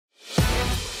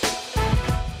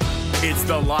It's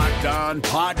the Locked On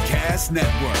Podcast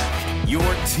Network, your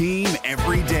team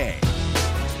every day.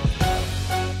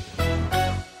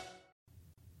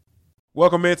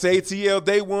 Welcome into ATL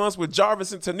Day Ones with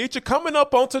Jarvis and Tenitra. Coming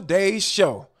up on today's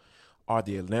show, are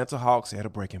the Atlanta Hawks at a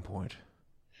breaking point?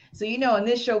 So, in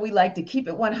this show, we like to keep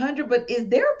it 100, but is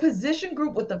there a position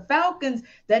group with the Falcons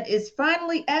that is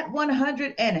finally at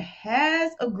 100 and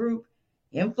has a group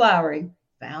in Flowery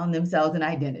found themselves an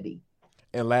identity?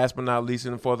 And last but not least,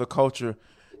 and for the culture,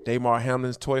 Damar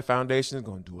Hamlin's Toy Foundation is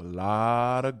going to do a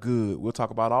lot of good. We'll talk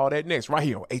about all that next right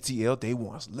here on ATL Day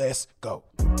Ones. Let's go.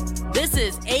 This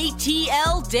is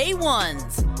ATL Day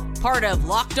Ones, part of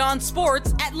Locked On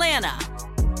Sports Atlanta.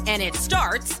 And it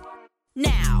starts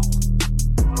now.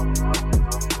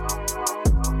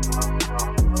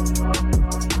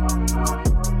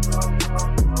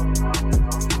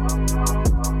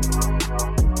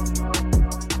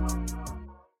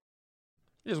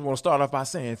 I just want to start off by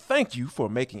saying thank you for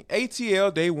making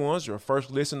ATL Day Ones your first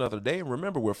listen of the day. And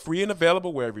remember, we're free and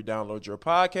available wherever you download your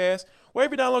podcast.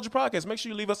 Make sure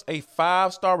you leave us a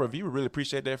 5-star review. We really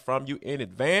appreciate that from you in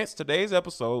advance. Today's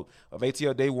episode of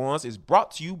ATL Day Ones is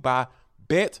brought to you by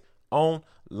Bet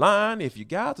Online. If you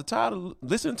guys are tired of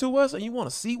listening to us and you want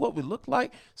to see what we look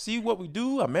like, see what we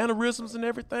do, our mannerisms and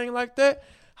everything like that,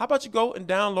 how about you go and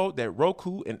download that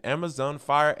Roku and Amazon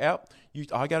Fire app?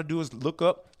 All you got to do is look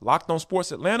up Locked On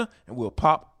Sports Atlanta, and we'll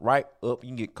pop right up. You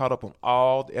can get caught up on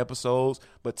all the episodes.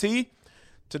 But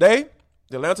today,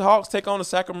 the Atlanta Hawks take on the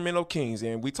Sacramento Kings,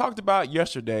 and we talked about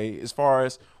yesterday as far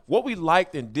as what we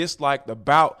liked and disliked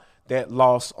about that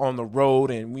loss on the road,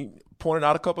 and we pointed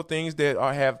out a couple of things that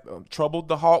have troubled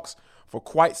the Hawks for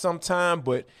quite some time.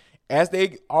 But as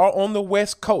they are on the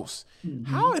West Coast,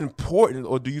 how important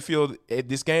or do you feel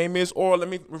this game is? Or let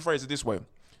me rephrase it this way.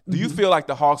 Do you feel like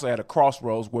the Hawks are at a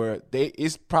crossroads where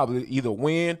it's probably either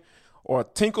win or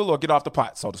tinkle or get off the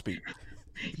pot, so to speak?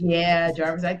 Yeah,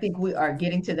 Jarvis, I think we are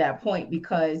getting to that point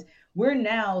because we're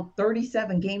now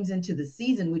 37 games into the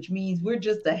season, which means we're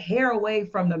just a hair away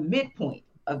from the midpoint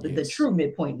of the true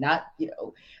midpoint, not,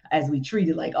 as we treat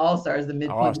it like all-stars, the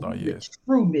midpoint, the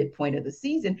true midpoint of the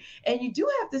season. And you do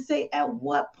have to say, at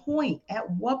what point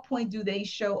do they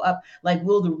show up? Like,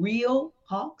 will the real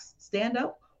Hawks stand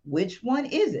up? Which one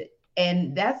is it?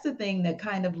 And that's the thing that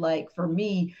kind of like, for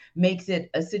me, makes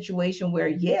it a situation where,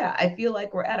 I feel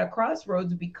like we're at a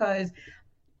crossroads because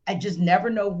I just never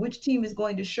know which team is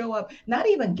going to show up, not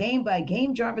even game by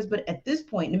game, Jarvis, but at this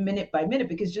point, minute by minute,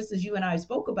 because just as you and I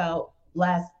spoke about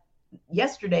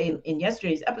yesterday, in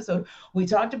yesterday's episode, we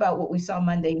talked about what we saw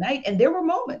Monday night, and there were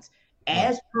moments,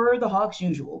 as per the Hawks'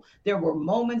 usual, there were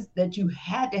moments that you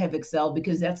had to have excelled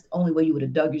because that's the only way you would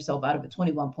have dug yourself out of a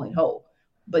 21-point hole.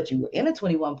 But you were in a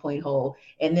 21-point hole,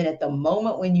 and then at the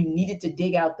moment when you needed to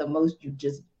dig out the most, you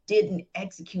just didn't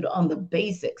execute on the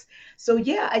basics. So,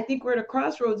 I think we're at a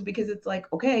crossroads because it's like,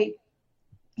 okay,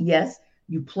 yes,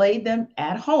 you played them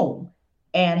at home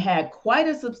and had quite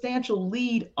a substantial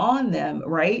lead on them,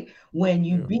 right, when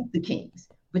you beat the Kings.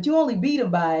 But you only beat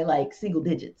them by, like, single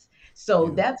digits.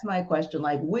 So that's my question,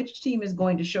 like, which team is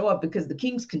going to show up? Because the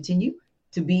Kings continue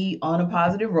to be on a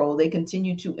positive roll. They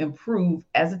continue to improve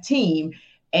as a team.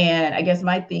 And I guess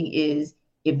my thing is,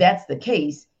 if that's the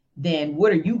case, then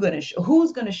what are you going to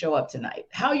who's going to show up tonight?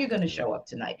 How are you going to show up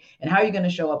tonight? And how are you going to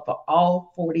show up for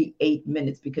all 48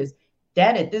 minutes? Because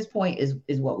that at this point is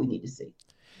what we need to see.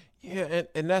 Yeah,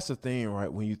 and that's the thing,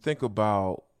 right? When you think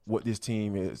about what this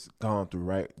team has gone through,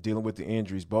 right? Dealing with the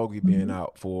injuries, Bo being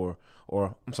out for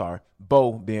an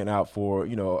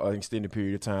extended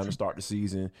period of time to start the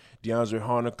season. DeAndre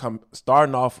Hunter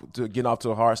getting off to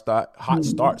a hot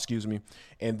start,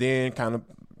 and then kind of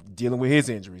dealing with his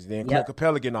injuries. Then Clint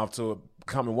Capella getting off to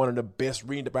becoming one of the best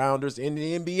rebounders in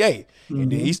the NBA,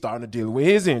 and then he's starting to deal with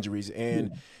his injuries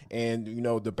and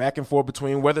the back and forth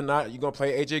between whether or not you're gonna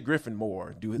play AJ Griffin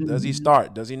more. Does he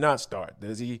start? Does he not start?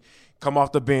 Does he come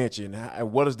off the bench?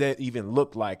 And what does that even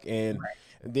look like? And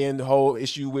then the whole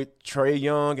issue with Trae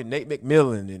Young and Nate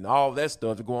McMillan and all that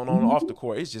stuff going on off the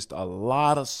court. It's just a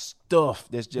lot of stuff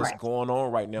that's just going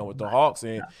on right now with the Hawks.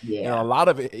 And a lot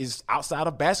of it is outside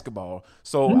of basketball.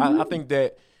 So I think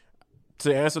that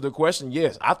to answer the question,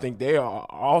 yes, I think they are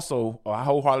also, I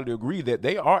wholeheartedly agree that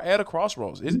they are at a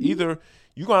crossroads. It's either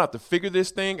you're going to have to figure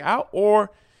this thing out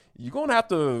or you're going to have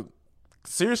to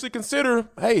seriously consider,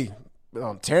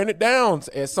 tearing it down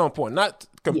at some point. Not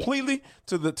completely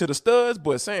to the studs,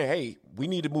 but saying, hey, we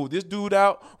need to move this dude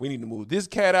out, we need to move this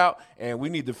cat out, and we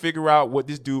need to figure out what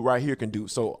this dude right here can do.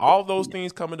 So all those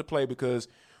things come into play because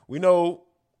we know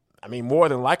I mean, more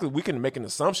than likely, we can make an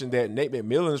assumption that Nate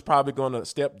McMillan is probably going to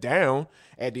step down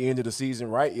at the end of the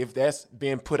season, right? If that's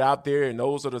being put out there, and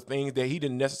those are the things that he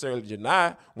didn't necessarily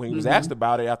deny when he was asked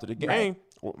about it after the game.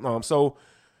 Right. So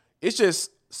it's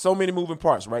just so many moving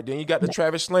parts, right? Then you got the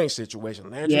Travis Slank situation,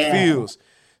 Landry Fields.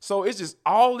 So it's just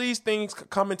all these things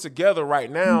coming together right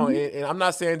now, and I'm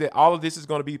not saying that all of this is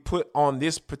going to be put on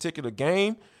this particular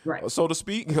game, so to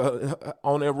speak,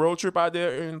 on a road trip out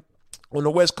there on the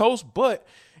West Coast, but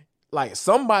 – like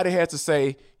somebody had to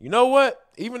say, you know what?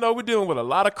 Even though we're dealing with a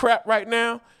lot of crap right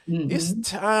now, it's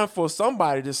time for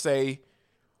somebody to say,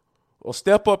 or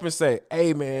step up and say,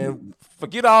 hey, man,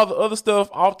 forget all the other stuff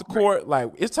off the court.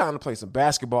 Like, it's time to play some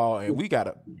basketball, and we got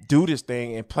to do this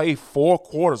thing and play 4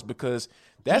 quarters, because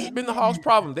that's been the Hawks'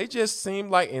 problem. They just seem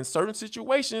like in certain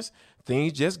situations,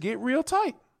 things just get real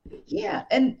tight. Yeah,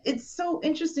 and it's so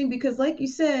interesting because, like you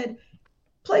said,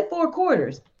 play 4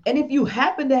 quarters. And if you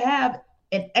happen to have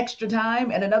an extra time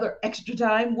and another extra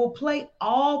time, we'll play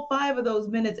all 5 of those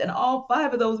minutes and all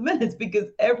 5 of those minutes, because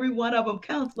every one of them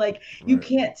counts. Like, you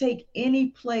can't take any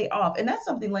play off. And that's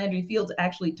something Landry Fields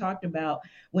actually talked about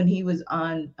when he was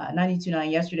on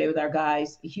 92.9 yesterday with our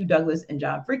guys, Hugh Douglas and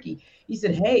John Fricke. He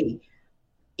said, hey,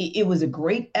 it was a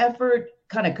great effort.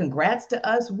 Kind of congrats to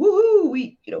us. Woohoo.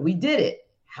 We did it.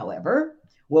 However,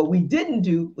 what we didn't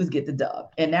do was get the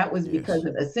dub. And that was because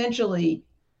of essentially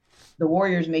the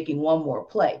Warriors making one more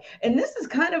play. And this is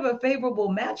kind of a favorable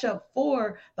matchup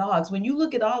for the Hawks. When you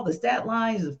look at all the stat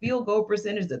lines, the field goal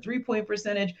percentage, the 3-point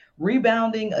percentage,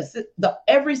 rebounding,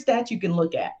 every stat you can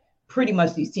look at, pretty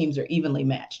much these teams are evenly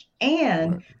matched.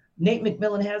 And Nate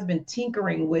McMillan has been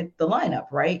tinkering with the lineup,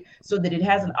 right? So that it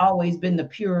hasn't always been the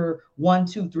pure 1,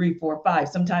 2, 3, 4, 5.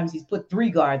 Sometimes he's put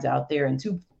 3 guards out there and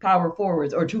 2 power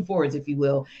forwards, or 2 forwards, if you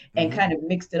will, and kind of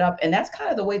mixed it up. And that's kind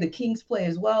of the way the Kings play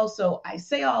as well. So I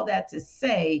say all that to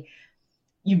say,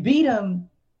 you beat them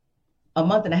a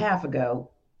month and a half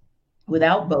ago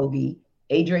without Bogey.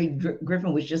 AJ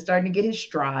Griffin was just starting to get his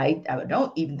stride. I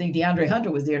don't even think DeAndre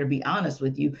Hunter was there, to be honest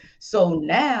with you. So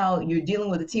now you're dealing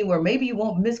with a team where maybe you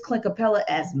won't miss Clint Capella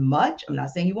as much. I'm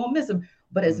not saying you won't miss him,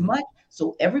 but as much.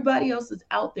 So everybody else is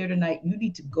out there tonight. You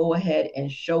need to go ahead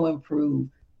and show and prove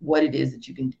what it is that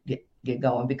you can get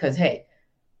going, because, hey,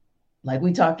 like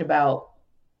we talked about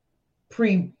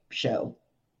pre-show,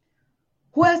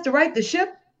 who has to right the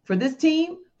ship for this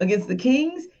team against the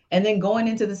Kings and then going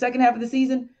into the second half of the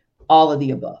season? All of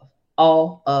the above.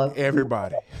 All of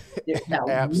everybody. There's not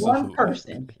one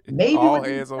person, maybe all with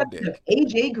the hands on deck. Of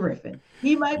AJ Griffin.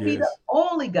 He might be the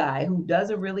only guy who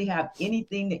doesn't really have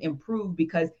anything to improve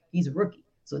because he's a rookie.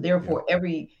 So therefore,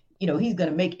 he's going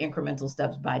to make incremental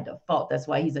steps by default. That's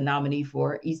why he's a nominee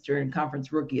for Eastern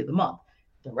Conference Rookie of the Month.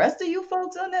 The rest of you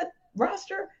folks on that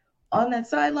roster, on that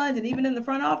sidelines, and even in the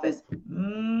front office,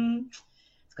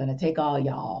 it's going to take all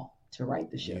y'all to right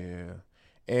the ship. Yeah.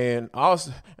 And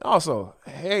also,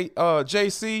 hey,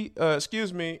 JC,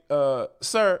 excuse me,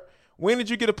 sir, when did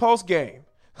you get a post game?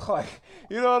 Like,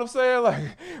 you know what I'm saying?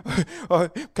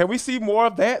 Like, can we see more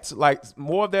of that? Like,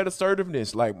 more of that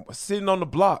assertiveness, like sitting on the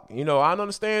block. You know, I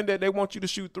understand that they want you to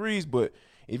shoot threes, but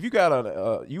if you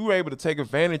got you were able to take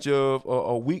advantage of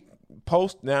a weak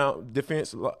post now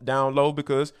defense down low,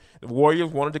 because the Warriors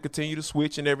wanted to continue to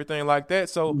switch and everything like that.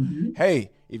 So,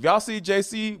 hey, if y'all see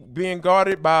JC being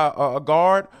guarded by a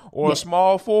guard or a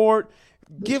small forward,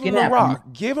 give him the rock.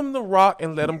 Give him the rock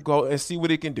and let him go and see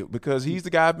what he can do, because he's the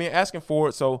guy being asking for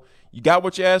it. So you got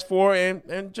what you asked for, and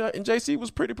JC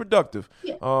was pretty productive.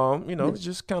 Yeah.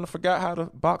 Just kind of forgot how to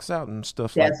box out and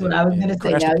stuff. That's like what I was going to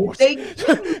say. Now, if they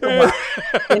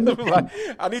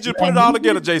I need you to put it all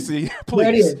together, JC.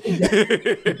 Please. There it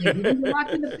is. If you need the rock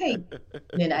in the paint,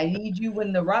 then I need you,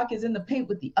 when the rock is in the paint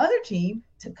with the other team,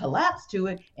 to collapse to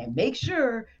it and make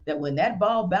sure that when that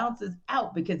ball bounces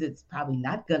out, because it's probably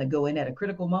not going to go in at a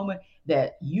critical moment,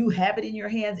 that you have it in your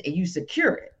hands and you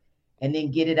secure it, and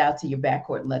then get it out to your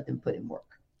backcourt and let them put in work.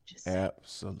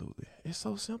 Absolutely. It's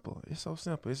so simple.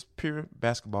 It's pure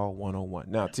basketball 101.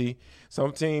 Now,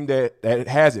 some team that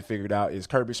has it figured out is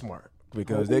Kirby Smart,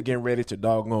 because they're getting ready to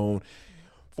doggone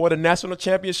for the national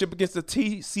championship against the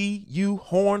TCU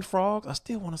Horned Frogs. I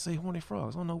still want to say Horny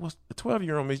Frogs. I don't know what's the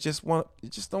 12-year-old just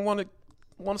don't want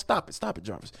to stop it. Stop it,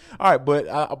 Jarvis. All right,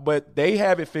 but they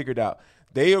have it figured out.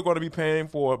 They are going to be paying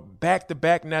for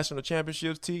back-to-back national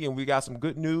championships, and we got some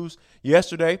good news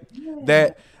yesterday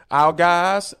that our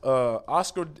guys, Donnell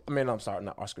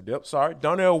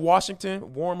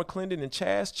Washington, Warren McClendon, and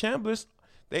Chaz Chambliss,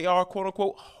 they are,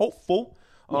 quote-unquote, hopeful,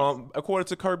 according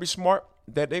to Kirby Smart,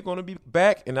 that they're going to be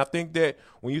back. And I think that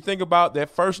when you think about that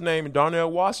first name,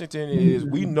 Darnell Washington, is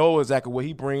we know exactly what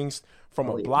he brings from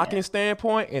a blocking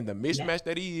standpoint and the mismatch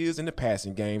that he is in the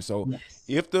passing game. So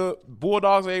if the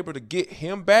Bulldogs are able to get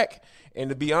him back, and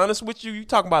to be honest with you, you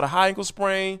talking about a high ankle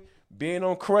sprain, being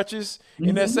on crutches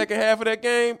in that second half of that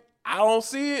game, I don't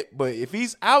see it. But if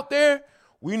he's out there,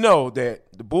 we know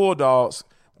that the Bulldogs,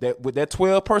 that with that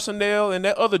 12 personnel and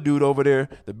that other dude over there,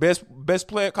 the best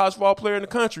player, college football player in the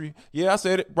country, I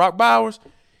said it, Brock Bowers,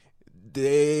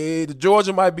 the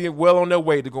Georgia might be well on their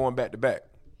way to going back-to-back.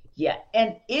 Yeah,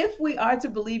 and if we are to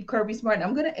believe Kirby Smart, and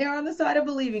I'm going to err on the side of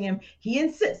believing him, he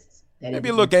insists that maybe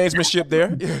a little gamesmanship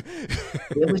there.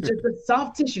 It was just a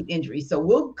soft tissue injury, so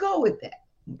we'll go with that.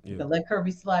 So let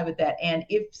Kirby slide with that, and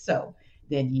if so,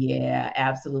 then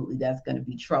absolutely, that's going to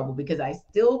be trouble, because I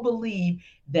still believe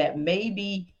that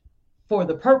maybe for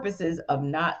the purposes of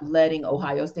not letting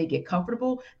Ohio State get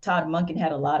comfortable, Todd Monken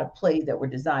had a lot of plays that were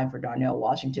designed for Darnell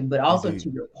Washington, but also to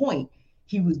your point,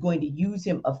 he was going to use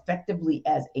him effectively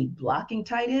as a blocking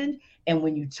tight end. And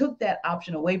when you took that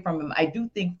option away from him, I do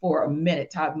think for a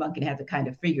minute, Todd Monken had to kind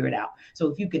of figure it out. So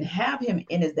if you can have him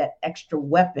in as that extra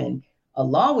weapon,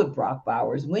 along with Brock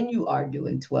Bowers, when you are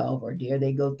doing 12 or dare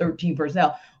they go 13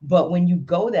 personnel, but when you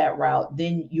go that route,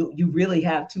 then you really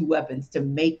have two weapons to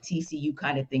make TCU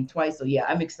kind of think twice. So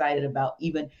I'm excited about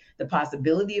even the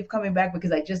possibility of coming back,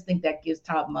 because I just think that gives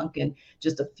Todd Monken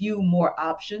just a few more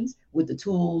options with the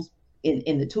tools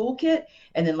in the toolkit.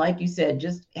 And then, like you said,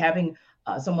 just having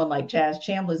someone like Chaz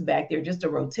Chambliss back there, just a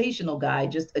rotational guy,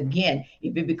 just again,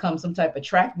 if it becomes some type of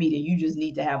track meet and you just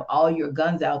need to have all your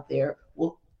guns out there,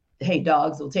 well, hey,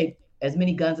 dogs will take as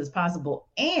many guns as possible.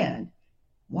 And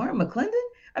Warren McClendon,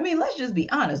 I mean, let's just be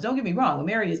honest. Don't get me wrong.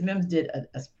 Amarius Mims did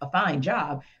a fine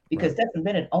job, because Stetson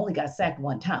Bennett only got sacked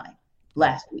one time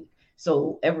last week.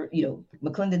 So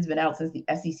McClendon's been out since the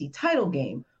SEC title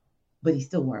game, but he's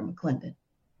still Warren McClendon.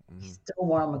 He's still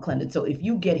Warren McClendon. So if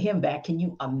you get him back, can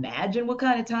you imagine what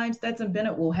kind of time Stetson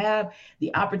Bennett will have,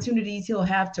 the opportunities he'll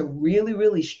have to really,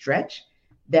 really stretch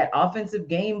that offensive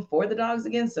game for the Dogs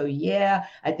again? So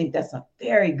I think that's some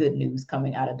very good news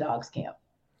coming out of Dogs camp.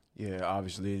 Yeah,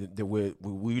 obviously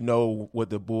we know what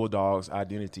the Bulldogs'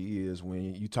 identity is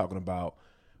when you're talking about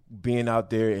being out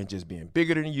there and just being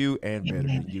bigger than you and better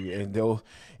than you.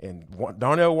 And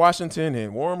Darnell Washington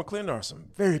and Warren McClendon are some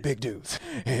very big dudes.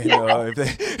 And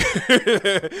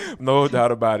no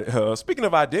doubt about it. Speaking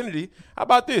of identity, how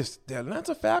about this? The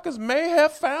Atlanta Falcons may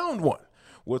have found one.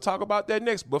 We'll talk about that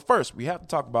next. But first, we have to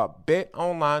talk about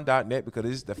betonline.net, because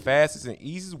it's the fastest and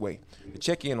easiest way to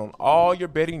check in on all your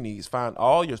betting needs. Find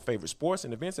all your favorite sports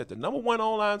and events at the #1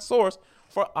 online source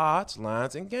for odds,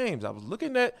 lines, and games. I was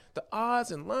looking at the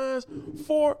odds and lines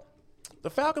for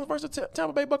the Falcons versus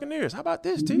Tampa Bay Buccaneers. How about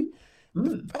this, T?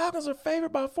 The Falcons are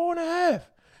favored by 4.5.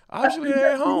 Obviously,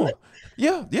 they're at home.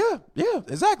 Yeah,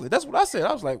 exactly. That's what I said.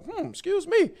 I was like, excuse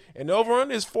me. And the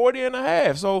over-under is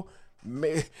 40.5. So,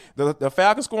 the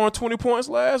Falcons scoring 20 points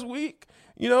last week,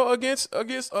 against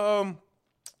the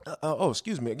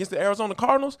Arizona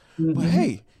Cardinals. But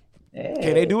hey,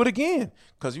 can they do it again?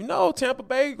 Because Tampa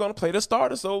Bay going to play the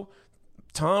starter, so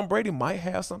Tom Brady might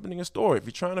have something in store. If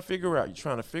you're trying to figure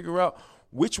out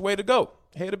which way to go,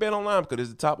 head to BetOnline, because it's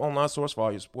the top online source for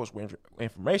all your sports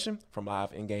information, from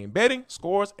live in-game betting,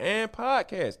 scores, and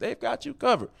podcasts. They've got you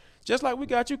covered, just like we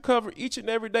got you covered each and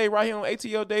every day right here on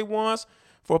ATL Day Ones.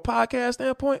 For a podcast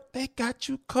standpoint, they got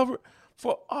you covered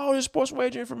for all your sports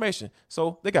wager information.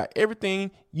 So they got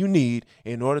everything you need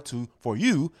in order for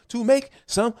you to make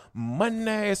some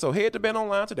money. So head to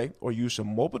BetOnline today, or use your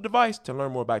mobile device to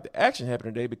learn more about the action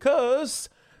happening today, because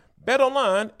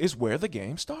BetOnline is where the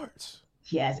game starts.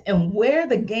 Yes, and where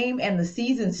the game and the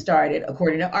season started,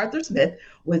 according to Arthur Smith,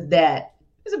 was that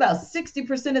there's about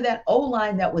 60% of that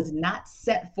O-line that was not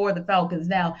set for the Falcons.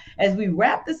 Now, as we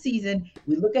wrap the season,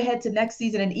 we look ahead to next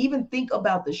season and even think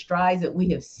about the strides that we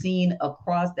have seen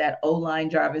across that O-line,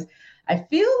 Jarvis. I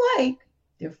feel like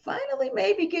they're finally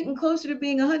maybe getting closer to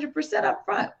being 100% up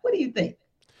front. What do you think?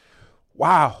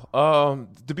 Wow.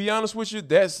 To be honest with you,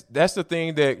 that's the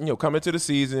thing that, coming to the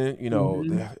season,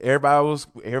 everybody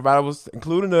was,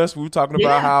 including us, we were talking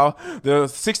about how the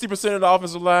 60% of the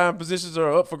offensive line positions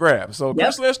are up for grabs. So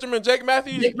Chris Lindstrom and Jake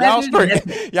Matthews, y'all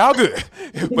straight. Y'all good.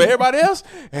 But everybody else,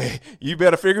 hey, you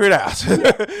better figure it out.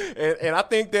 and I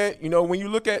think that, when you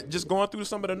look at just going through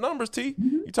some of the numbers, T,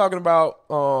 you're talking about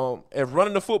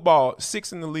running the football,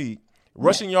 6th in the league,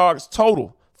 rushing yards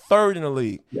total, 3rd in the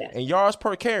league, and yards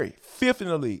per carry, 5th in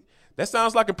the league. that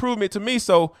sounds like improvement to me.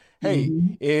 So, hey,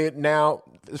 now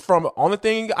from the only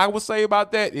thing I would say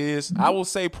about that is I will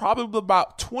say probably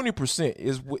about 20%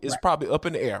 is probably up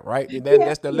in the air, right? And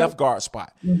that's the left guard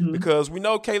spot because we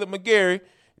know Caleb McGarry,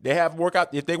 they have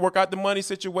if they work out the money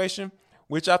situation,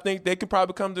 which I think they could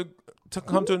probably come to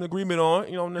an agreement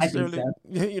on, necessarily.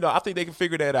 I think they can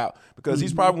figure that out because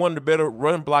he's probably one of the better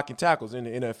run blocking tackles in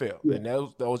the NFL. Yeah. And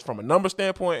that was from a number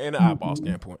standpoint and an eyeball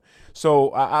standpoint.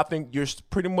 So I think you're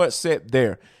pretty much set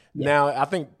there. Yeah. Now, I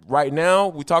think right now,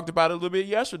 we talked about it a little bit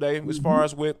yesterday as far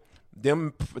as with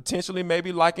them potentially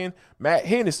maybe liking Matt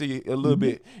Hennessy a little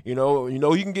bit. You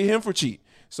can get him for cheap.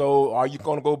 So are you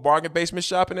going to go bargain basement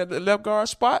shopping at the left guard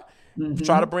spot?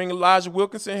 Try to bring Elijah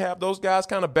Wilkinson, have those guys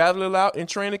kind of battle it out in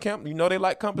training camp. They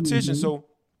like competition. So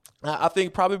I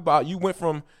think probably you went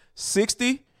from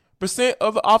 60%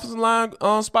 of the offensive line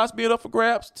spots being up for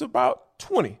grabs to about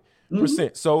 20%.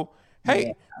 So,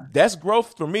 hey, that's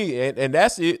growth for me. And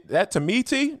that's it. That to me,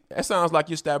 T, that sounds like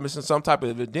you're establishing some type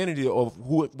of identity of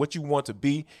what you want to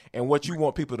be and what you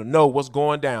want people to know what's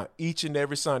going down each and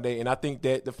every Sunday. And I think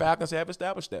that the Falcons have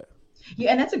established that.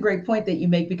 Yeah, and that's a great point that you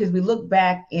make because we look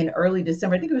back in early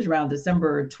December, I think it was around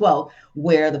December 12th,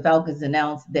 where the Falcons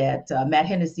announced that Matt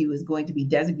Hennessy was going to be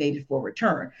designated for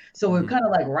return. So we're kind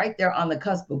of like right there on the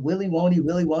cusp of Willie won't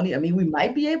he? I mean, we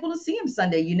might be able to see him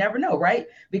Sunday. You never know, right?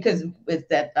 Because it's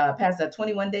that past that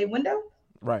 21-day window.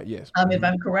 Right, yes. If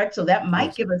I'm correct. So that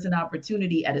might give us an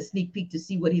opportunity at a sneak peek to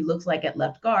see what he looks like at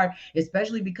left guard,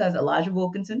 especially because Elijah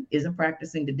Wilkinson isn't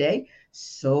practicing today.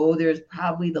 So there's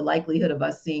probably the likelihood of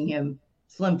us seeing him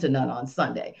slim to none on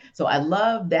Sunday. So I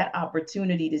love that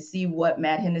opportunity to see what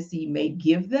Matt Hennessy may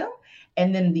give them.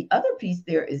 And then the other piece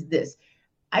there is this.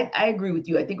 I agree with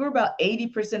you. I think we're about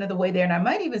 80% of the way there. And I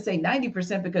might even say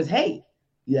 90% because, hey,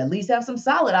 you at least have some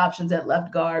solid options at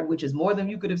left guard, which is more than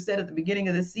you could have said at the beginning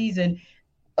of the season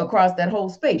across that whole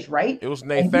space, right? It was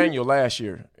Nathaniel last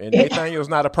year, and Nathaniel's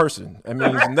not a person. I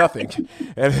mean, it's nothing.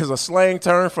 And it's a slang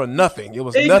term for nothing. It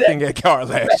was nothing at guard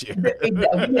last year.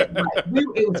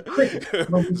 It was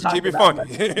crickets. Keep it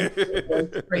funky. It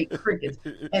was straight crickets.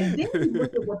 And then you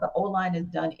look at what the O-line has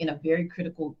done in a very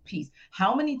critical piece.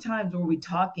 How many times were we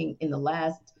talking in the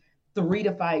last 3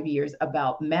 to 5 years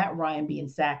about Matt Ryan being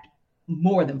sacked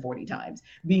more than 40 times,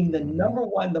 being the number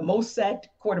one, the most sacked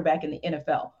quarterback in the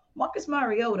NFL? Marcus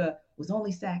Mariota was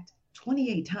only sacked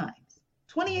 28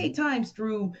 times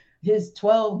through his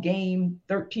 12-game,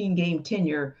 13-game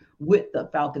tenure with the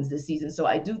Falcons this season. So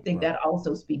I do think that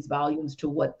also speaks volumes to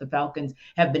what the Falcons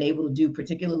have been able to do,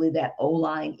 particularly that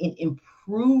O-line in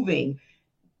improving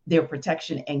their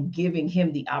protection and giving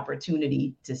him the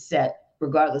opportunity to set,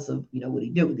 regardless of what he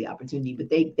did with the opportunity. But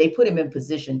they put him in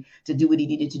position to do what he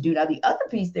needed to do. Now, the other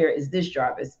piece there is this,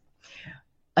 Jarvis.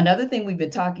 Another thing we've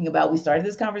been talking about, we started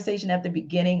this conversation at the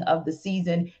beginning of the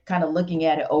season, kind of looking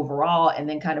at it overall and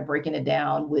then kind of breaking it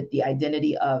down with the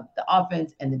identity of the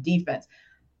offense and the defense.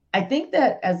 I think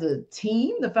that as a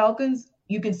team, the Falcons,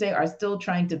 you can say, are still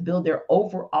trying to build their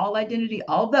overall identity,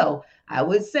 although I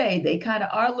would say they kind of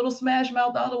are a little smash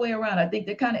mouth all the way around. I think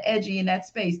they're kind of edgy in that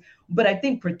space. But I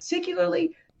think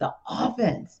particularly the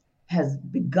offense has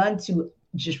begun to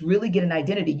just really get an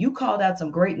identity. You called out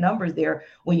some great numbers there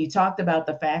when you talked about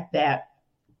the fact that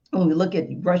when we look at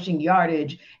rushing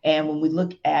yardage and when we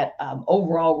look at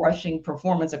overall rushing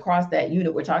performance across that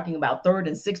unit, we're talking about 3rd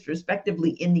and 6th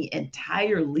respectively in the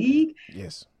entire league.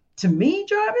 Yes. To me,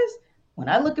 Jarvis, when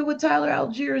I look at what Tyler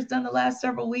Algier has done the last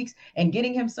several weeks and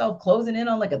getting himself closing in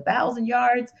on like 1,000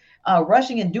 yards,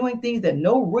 rushing and doing things that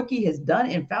no rookie has done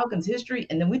in Falcons history.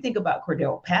 And then we think about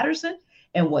Cordell Patterson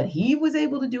and what he was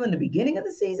able to do in the beginning of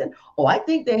the season. I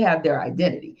think they have their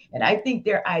identity. And I think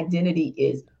their identity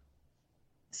is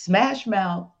smash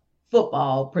mouth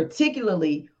football,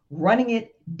 particularly running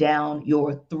it down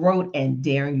your throat and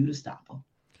daring you to stop them.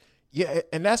 Yeah,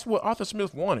 and that's what Arthur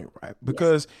Smith wanted, right?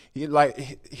 Because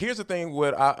here's the thing: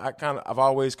 what I've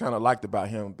always kind of liked about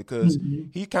him, because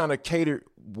he kind of catered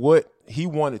what he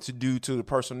wanted to do to the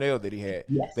personnel that he had,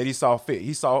 that he saw fit.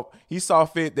 He saw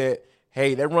fit that,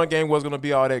 hey, that run game wasn't going to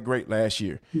be all that great last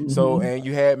year. So, and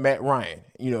you had Matt Ryan,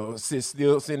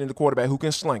 still sitting in the quarterback who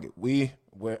can sling it.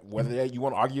 Whether you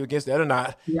want to argue against that or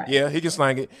not, yeah, he can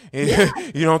sling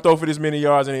it. You don't throw for this many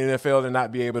yards in the NFL and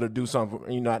not be able to do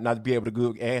something, not be able to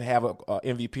go and have a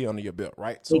MVP under your belt,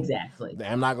 right? So exactly.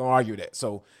 I'm not going to argue that.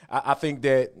 So I think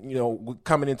that,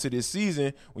 coming into this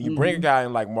season, when you bring a guy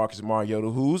in like Marcus Mariota,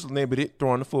 who's limited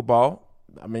throwing the football,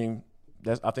 I mean,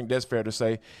 I think that's fair to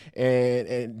say,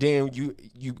 and then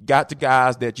you got the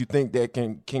guys that you think that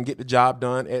can get the job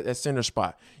done at center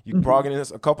spot. You brought in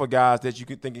a couple of guys that you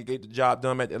could think can get the job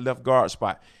done at the left guard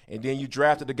spot, and then you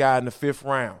drafted the guy in the 5th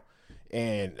round.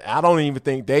 And I don't even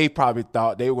think they probably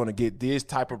thought they were going to get this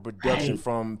type of production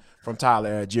from Tyler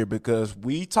Algier, because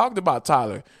we talked about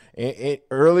Tyler and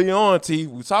early on,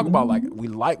 we talked about like we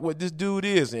like what this dude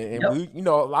is, and we, you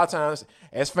know, a lot of times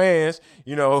as fans,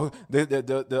 you know,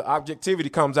 the objectivity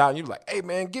comes out and you're like, hey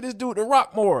man, get this dude to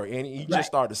rock more, and you just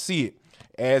start to see it.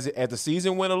 As the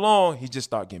season went along, he just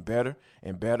started getting better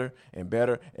and better and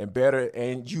better and better.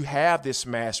 And you have this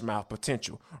smash mouth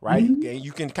potential, right? And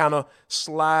you can kind of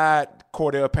slide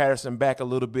Cordell Patterson back a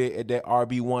little bit at that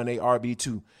RB1,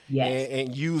 RB2,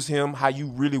 and use him how you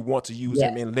really want to use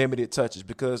him in limited touches.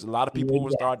 Because a lot of people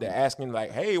will start asking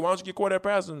like, hey, why don't you get Cordell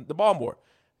Patterson the ball more?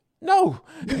 No,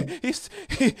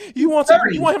 you want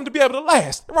him to be able to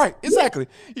last, right? Exactly.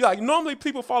 You like normally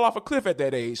people fall off a cliff at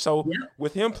that age. So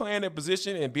with him playing that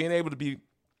position and being able to be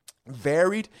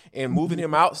varied and moving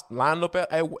him out, lining up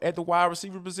at the wide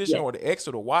receiver position or the X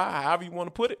or the Y, however you want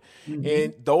to put it,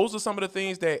 and those are some of the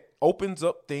things that opens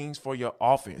up things for your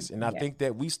offense. And I think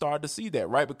that we started to see that,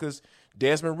 right? Because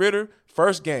Desmond Ridder,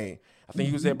 first game, I think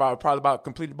he was at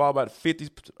completed ball about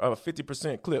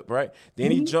 50% clip, right?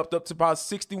 Then he jumped up to about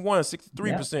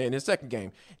 63% in his second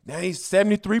game. Now he's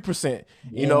 73%,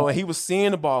 you know, and he was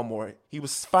seeing the ball more. He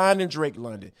was finding Drake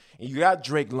London. And you got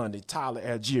Drake London, Tyler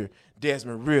Algier,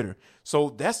 Desmond Ridder. So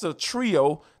that's a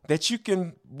trio that you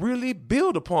can really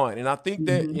build upon. And I think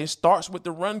that it starts with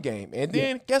the run game. And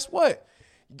then guess what?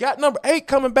 You got number 8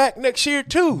 coming back next year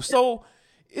too. So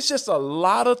it's just a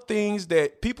lot of things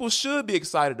that people should be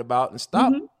excited about, and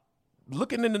stop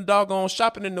looking in the doggone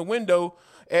shopping in the window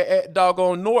at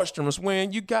doggone Nordstrom's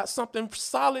when you got something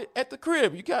solid at the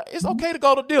crib. It's okay to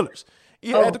go to dealers.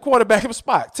 At the quarterback of a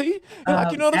spot. T,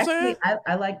 like, you know what I'm saying?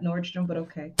 I like Nordstrom, but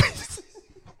okay.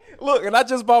 Look, and I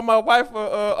just bought my wife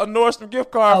a Nordstrom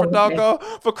gift card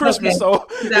for Christmas.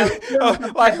 Okay.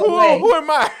 So, like, who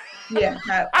am I? Yeah,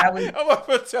 I'm going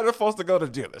to tell the folks to go to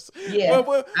dealers. Yeah, I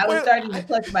was starting to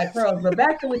clutch my pearls. But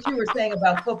back to what you were saying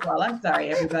about football. I'm sorry,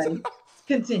 everybody.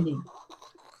 Continue.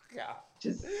 God.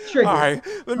 Just trigger. All right,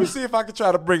 let me see if I can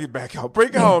try to bring it back home. Bring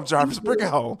it home, Jarvis. Bring it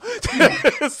home.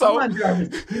 Come on,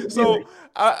 Jarvis.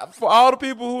 For all the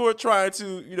people who are trying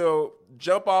to, you know,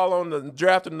 jump all on the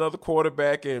drafting another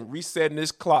quarterback and resetting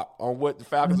this clock on what the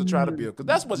Falcons are trying to build, because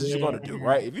that's what you're going to do,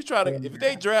 right? If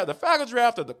the Falcons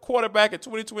drafted the quarterback in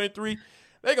 2023,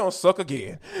 they're going to suck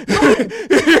again. Come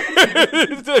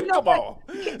on.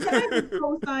 Can I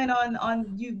co-sign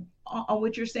on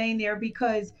what you're saying there?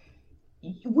 Because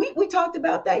we talked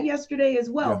about that yesterday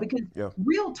as well, because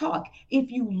real talk,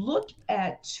 if you look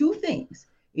at two things,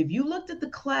 if you looked at the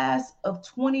class of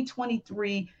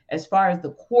 2023 as far as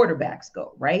the quarterbacks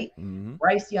go, right?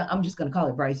 Bryce Young, I'm just going to call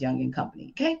it Bryce Young and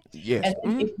company, okay? Yes.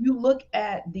 And if you look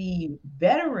at the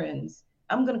veterans,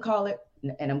 I'm going to call it,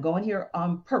 and I'm going here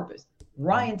on purpose,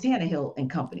 Ryan Tannehill and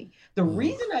company. The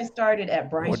reason I started at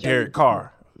Bryce Young. Or Derek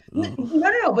Carr.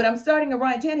 No, but I'm starting at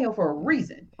Ryan Tannehill for a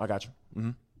reason. I got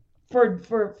you.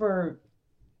 For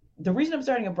the reason I'm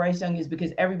starting at Bryce Young is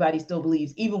because everybody still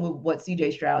believes, even with what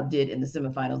CJ Stroud did in the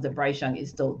semifinals, that Bryce Young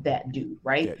is still that dude,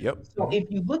 right? So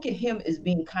if you look at him as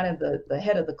being kind of the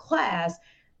head of the class,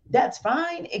 that's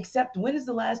fine, except when is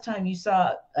the last time you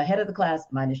saw a head of the class,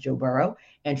 minus Joe Burrow,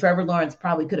 and Trevor Lawrence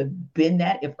probably could have been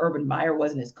that if Urban Meyer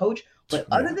wasn't his coach. But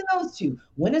other than those two,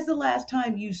 when is the last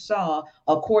time you saw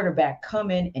a quarterback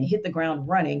come in and hit the ground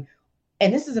running?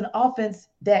 And this is an offense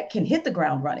that can hit the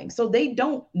ground running. So they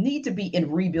don't need to be in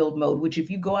rebuild mode, which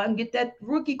if you go out and get that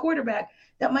rookie quarterback,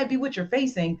 that might be what you're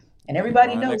facing. And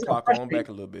everybody knows. Clock on back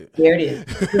a little bit. There it is.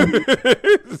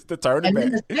 It's the turn and back.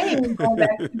 Then the same, going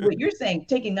back to what you're saying,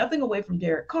 taking nothing away from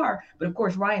Derek Carr. But of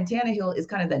course, Ryan Tannehill is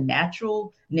kind of the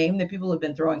natural name that people have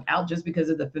been throwing out just because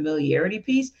of the familiarity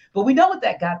piece. But we know what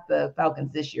that got the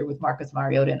Falcons this year with Marcus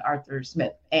Mariota and Arthur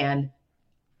Smith. And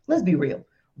let's be real.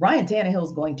 Ryan Tannehill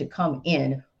is going to come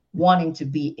in wanting to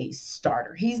be a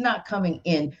starter. He's not coming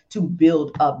in to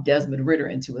build up Desmond Ridder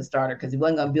into a starter because he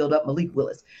wasn't going to build up Malik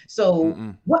Willis.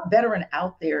 So what veteran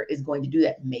out there is going to do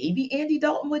that? Maybe Andy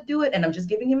Dalton would do it. And I'm just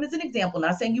giving him as an example,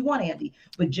 not saying you want Andy,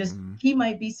 but just he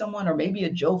might be someone, or maybe a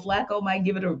Joe Flacco might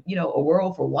give it a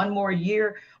whirl for one more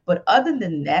year. But other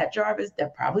than that, Jarvis,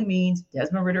 that probably means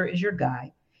Desmond Ridder is your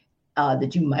guy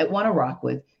that you might want to rock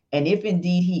with. And if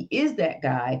indeed he is that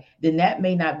guy, then that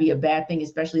may not be a bad thing,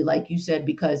 especially like you said,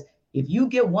 because if you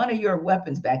get one of your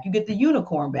weapons back, you get the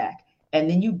unicorn back, and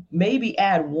then you maybe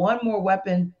add one more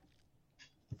weapon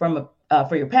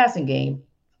for your passing game,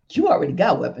 you already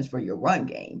got weapons for your run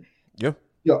game. Yeah.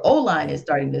 Your O-line has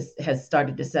started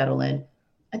to settle in.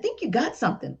 I think you got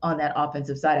something on that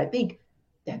offensive side. I think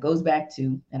that goes back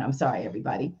to, and I'm sorry,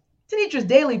 everybody, Tenitra's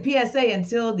daily PSA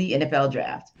until the NFL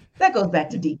draft. That goes back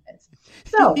to defense.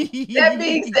 So that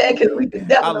being said, because we can I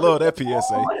definitely love that go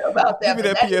PSA. on about that. Give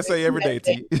me but that is PSA a every day,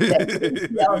 T. that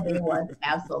ATL Day One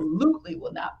absolutely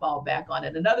will not fall back on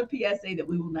it. Another PSA that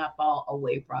we will not fall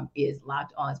away from is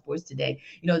Locked On Sports Today.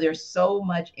 There's so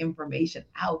much information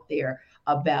out there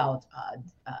about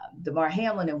Damar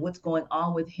Hamlin and what's going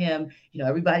on with him.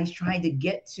 Everybody's trying to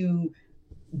get to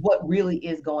what really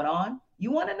is going on.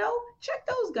 You want to know? Check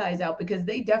those guys out because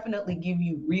they definitely give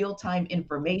you real-time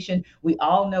information. We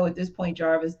all know at this point,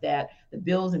 Jarvis, that the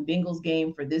Bills and Bengals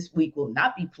game for this week will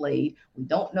not be played. We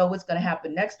don't know what's going to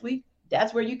happen next week.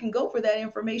 That's where you can go for that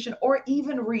information or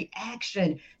even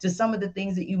reaction to some of the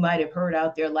things that you might have heard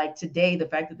out there. Like today, the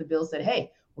fact that the Bills said,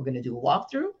 hey, we're going to do a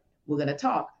walkthrough. We're going to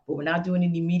talk, but we're not doing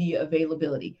any media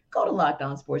availability. Go to Locked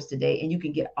On Sports Today and you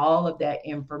can get all of that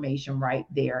information right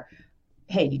there.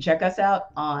 Hey, you check us out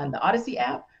on the Odyssey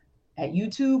app, at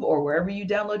YouTube, or wherever you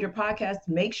download your podcast.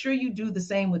 Make sure you do the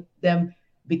same with them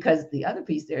because the other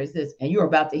piece there is this, and you're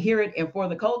about to hear it. And for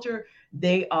the culture,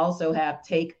 they also have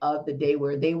Take of the Day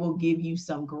where they will give you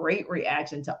some great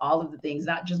reaction to all of the things,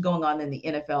 not just going on in the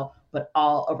NFL, but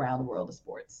all around the world of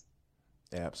sports.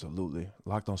 Absolutely.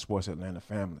 Locked On Sports Atlanta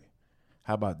family.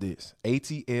 How about this?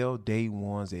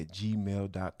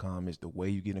 ATLday1s@gmail.com is the way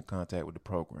you get in contact with the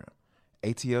program.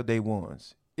 ATL Day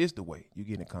Ones is the way you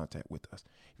get in contact with us.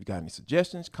 If you got any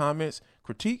suggestions, comments,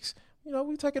 critiques,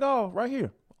 we take it all right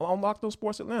here on Locked On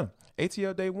Sports Atlanta.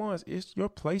 ATL Day Ones is your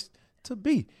place to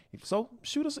be. So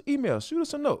shoot us an email, shoot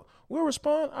us a note. We'll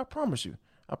respond. I promise you.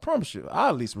 I'll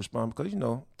at least respond because,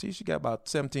 T, she got about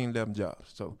 17, 11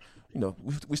 jobs. So,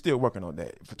 we're still working on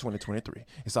that for 2023.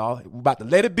 We're about to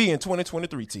let it be in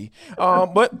 2023, T.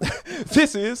 But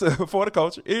this is, For the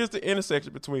Culture, it is the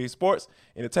intersection between sports,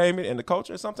 entertainment, and the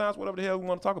culture, and sometimes whatever the hell we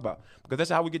want to talk about, because that's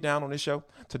how we get down on this show.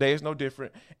 Today is no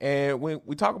different. And when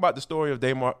we talk about the story of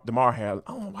Damar Hamlin,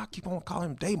 I don't know why I keep on calling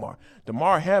him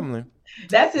Damar Hamlin.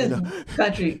 That's his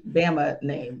country Bama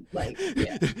name. When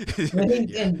he's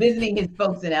visiting his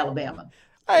folks in Alabama.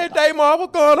 Hey, Damar,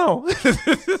 what's going on?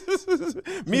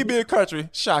 Me being country,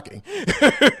 shocking.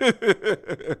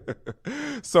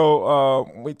 So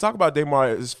we talk about Damar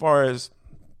as far as,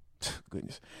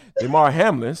 Damar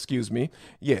Hamlin, excuse me.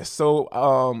 Yes, so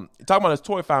talking about his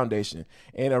toy foundation.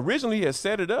 And originally he had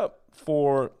set it up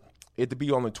for it to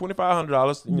be only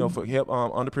 $2,500, for help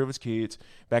underprivileged kids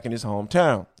back in his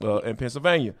hometown in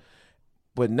Pennsylvania.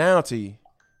 But now, T,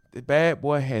 the bad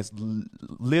boy has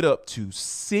lit up to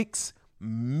 $6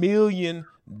 million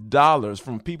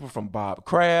from people from Bob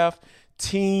Kraft,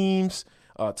 teams,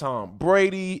 Tom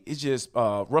Brady. It's just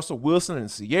Russell Wilson and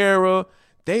Sierra.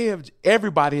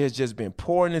 Everybody has just been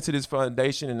pouring into this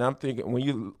foundation. And I'm thinking, when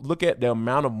you look at the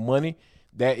amount of money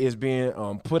that is being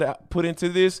put into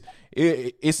this,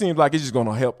 it seems like it's just going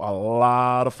to help a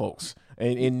lot of folks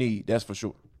in need. That's for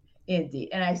sure. Indeed.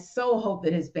 And I so hope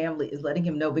that his family is letting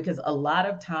him know, because a lot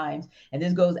of times, and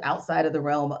this goes outside of the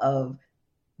realm of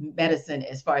medicine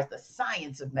as far as the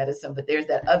science of medicine, but there's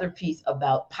that other piece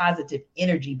about positive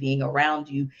energy being around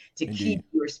you to Indeed. Keep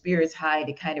your spirits high,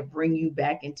 to kind of bring you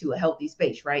back into a healthy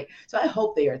space, right? So I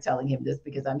hope they are telling him this,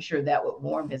 because I'm sure that would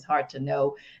warm his heart to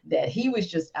know that he was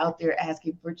just out there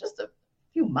asking for just a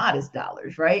few modest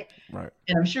dollars, right? Right.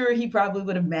 And I'm sure he probably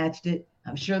would have matched it.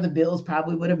 I'm sure the Bills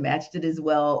probably would have matched it as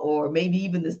well, or maybe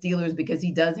even the Steelers, because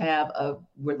he does have a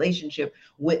relationship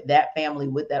with that family,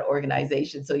 with that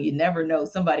organization. So you never know.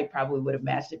 Somebody probably would have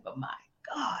matched it. But my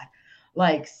God,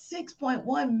 like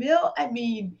 6.1 mil. I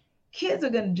mean, kids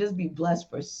are going to just be blessed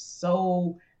for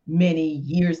so many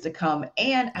years to come.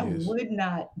 And I would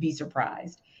not be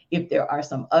surprised if there are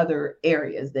some other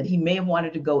areas that he may have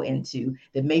wanted to go into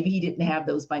that maybe he didn't have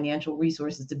those financial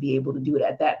resources to be able to do it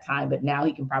at that time, but now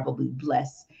he can probably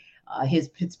bless his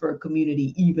Pittsburgh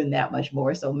community even that much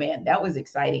more. So, man, that was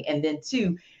exciting. And then,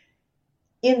 too,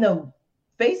 in the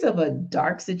face of a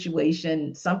dark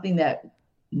situation, something that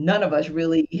none of us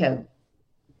really have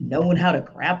known how to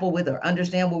grapple with or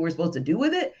understand what we're supposed to do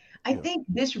with it, I think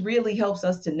this really helps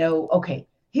us to know, okay,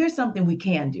 here's something we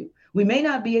can do. We may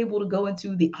not be able to go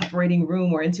into the operating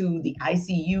room or into the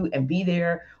ICU and be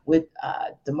there with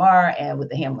Damar and with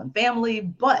the Hamlin family,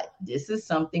 but this is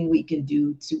something we can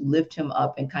do to lift him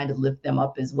up and kind of lift them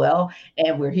up as well.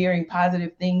 And we're hearing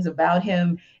positive things about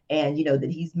him, and that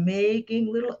he's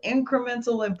making little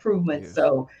incremental improvements. Yes.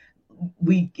 So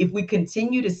if we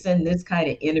continue to send this kind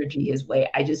of energy his way,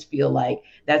 I just feel like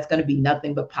that's going to be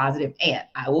nothing but positive. And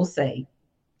I will say,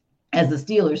 as a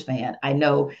Steelers fan, I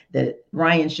know that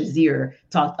Ryan Shazier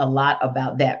talked a lot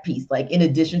about that piece. Like, in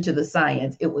addition to the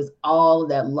science, it was all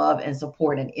that love and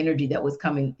support and energy that was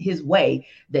coming his way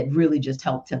that really just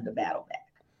helped him to battle back.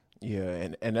 Yeah,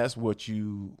 and that's what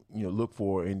you look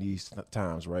for in these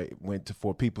times, right?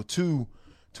 For people to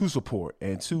support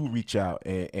and to reach out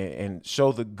and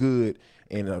show the good.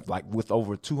 And like with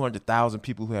over 200,000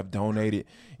 people who have donated,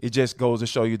 it just goes to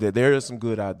show you that there is some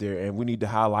good out there, and we need to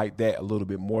highlight that a little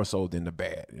bit more so than the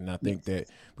bad. And I think that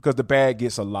because the bad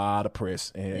gets a lot of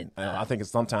press, and I think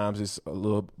sometimes it's a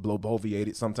little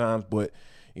bloviated sometimes, but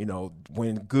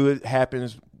when good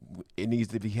happens, it needs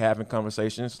to be having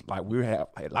conversations like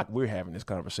we're having this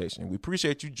conversation. We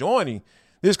appreciate you joining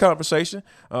this conversation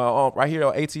right here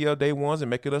on ATL Day Ones and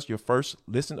making us your first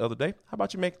listen of the day. How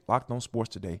about you make Locked On Sports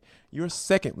Today your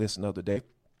second listen of the day?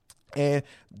 And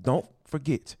don't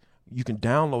forget, you can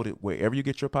download it wherever you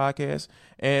get your podcast,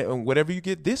 and whatever you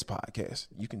get this podcast,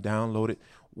 you can download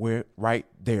it right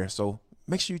there. So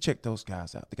make sure you check those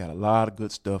guys out. They got a lot of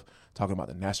good stuff talking about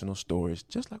the national stories,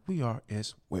 just like we are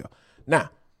as well.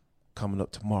 Now, coming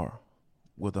up tomorrow,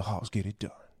 will the Hawks get it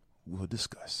done? We'll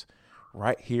discuss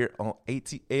right here on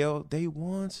ATL Day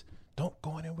Ones. Don't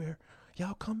go anywhere.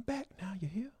 Y'all come back now, you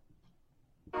hear?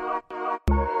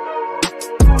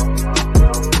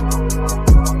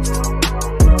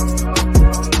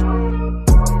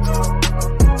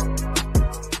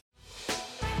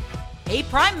 Hey,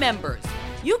 Prime members,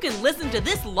 you can listen to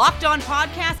this Locked On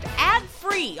podcast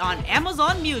ad-free on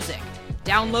Amazon Music.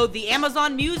 Download the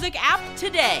Amazon Music app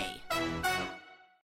today.